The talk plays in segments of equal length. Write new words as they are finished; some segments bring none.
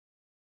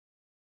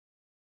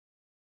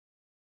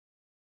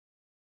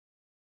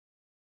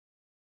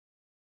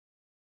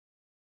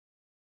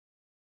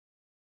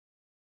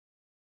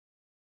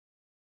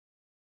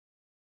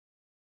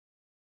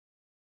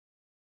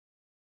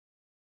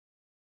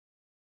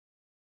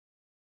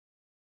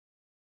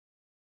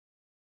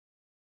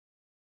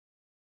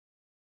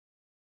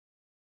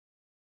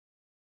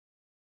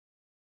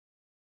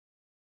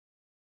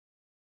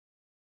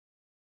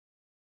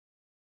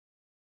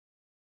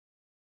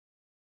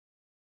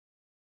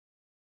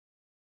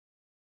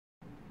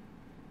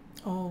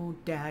Oh,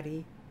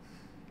 Daddy,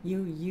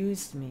 you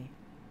used me,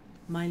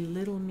 my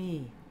little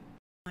me,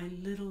 my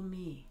little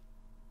me,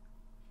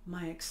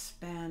 my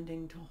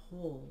expanding to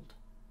hold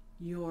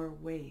your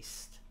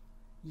waste,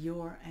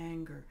 your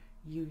anger.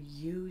 You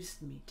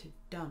used me to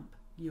dump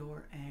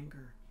your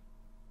anger.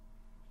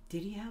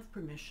 Did he have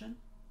permission?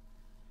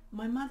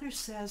 My mother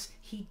says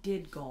he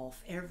did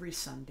golf every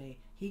Sunday.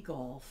 He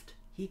golfed.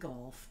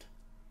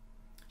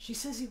 She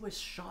says he was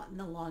shot in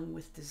the lung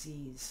with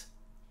disease.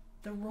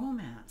 The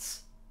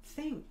romance.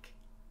 Think,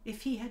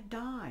 if he had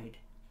died,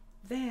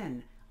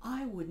 then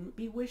I wouldn't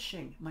be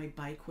wishing my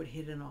bike would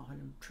hit an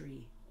autumn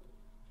tree.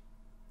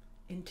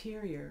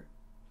 Interior,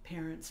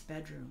 parents'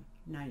 bedroom,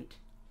 night.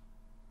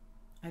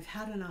 I've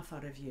had enough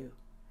out of you.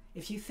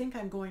 If you think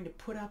I'm going to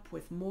put up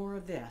with more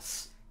of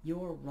this,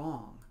 you're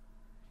wrong.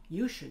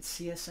 You should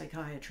see a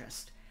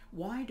psychiatrist.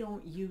 Why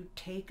don't you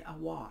take a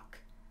walk?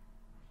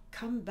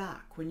 Come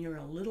back when you're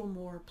a little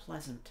more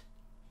pleasant.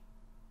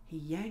 He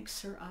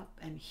yanks her up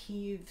and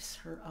heaves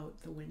her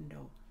out the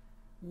window.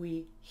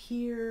 We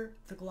hear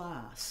the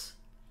glass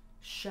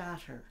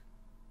shatter,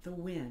 the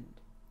wind.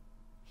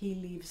 He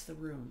leaves the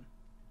room.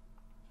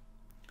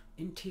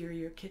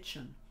 Interior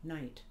kitchen,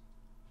 night.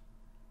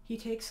 He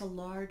takes a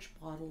large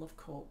bottle of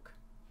Coke,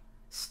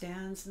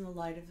 stands in the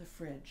light of the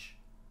fridge,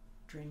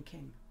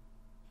 drinking.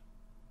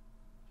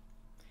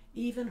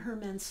 Even her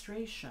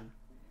menstruation,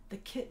 the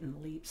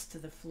kitten leaps to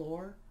the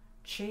floor,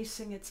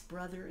 chasing its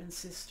brother and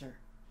sister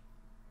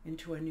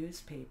into a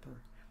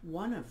newspaper.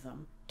 One of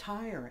them,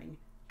 tiring,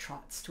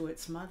 trots to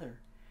its mother.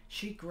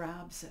 She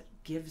grabs it,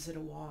 gives it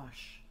a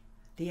wash.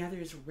 The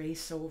others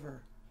race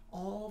over.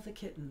 All the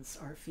kittens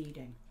are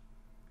feeding.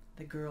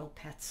 The girl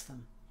pets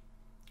them,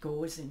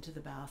 goes into the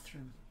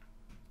bathroom,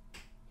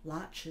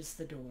 latches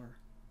the door,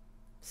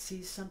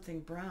 sees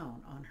something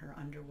brown on her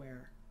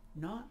underwear.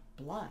 Not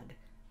blood,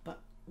 but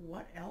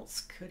what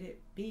else could it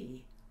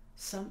be?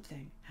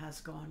 Something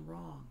has gone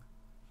wrong.